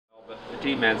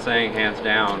Petit Manseng, hands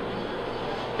down.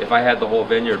 If I had the whole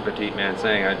vineyard Petit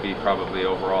Manseng, I'd be probably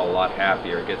overall a lot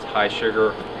happier. It gets high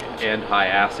sugar and high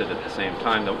acid at the same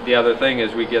time. The other thing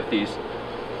is we get the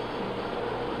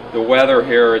weather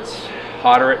here, it's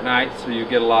hotter at night, so you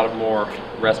get a lot of more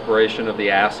respiration of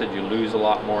the acid. You lose a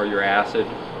lot more of your acid.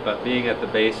 But being at the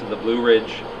base of the Blue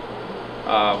Ridge,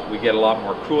 we get a lot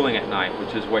more cooling at night,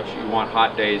 which is what you want,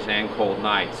 hot days and cold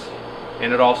nights.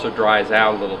 And it also dries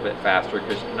out a little bit faster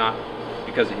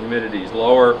because the humidity is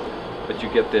lower, but you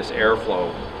get this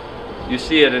airflow. You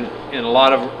see it in a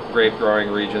lot of grape growing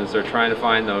regions. They're trying to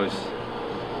find those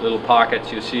little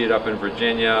pockets. You see it up in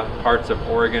Virginia, parts of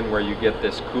Oregon, where you get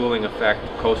this cooling effect,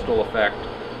 coastal effect.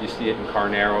 You see it in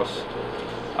Carneros.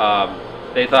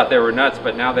 They thought they were nuts,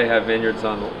 but now they have vineyards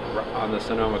on the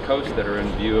Sonoma coast that are in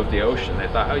view of the ocean. They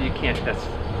thought, oh, you can't,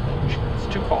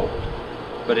 it's too cold.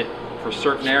 But for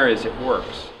certain areas it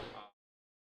works.